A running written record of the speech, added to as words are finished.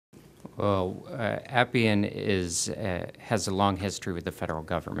Well, Appian has a long history with the federal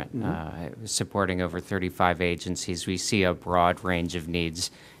government, supporting over 35 agencies. We see a broad range of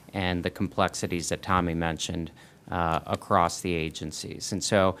needs and the complexities that Tommy mentioned across the agencies. And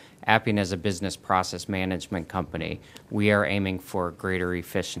so Appian, as a business process management company, we are aiming for greater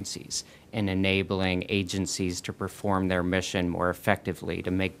efficiencies in enabling agencies to perform their mission more effectively,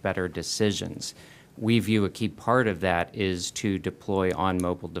 to make better decisions. We view a key part of that is to deploy on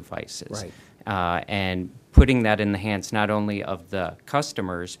mobile devices. Right. And putting that in the hands not only of the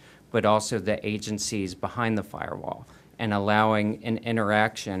customers, but also the agencies behind the firewall, and allowing an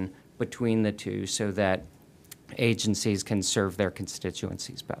interaction between the two so that agencies can serve their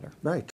constituencies better. Right.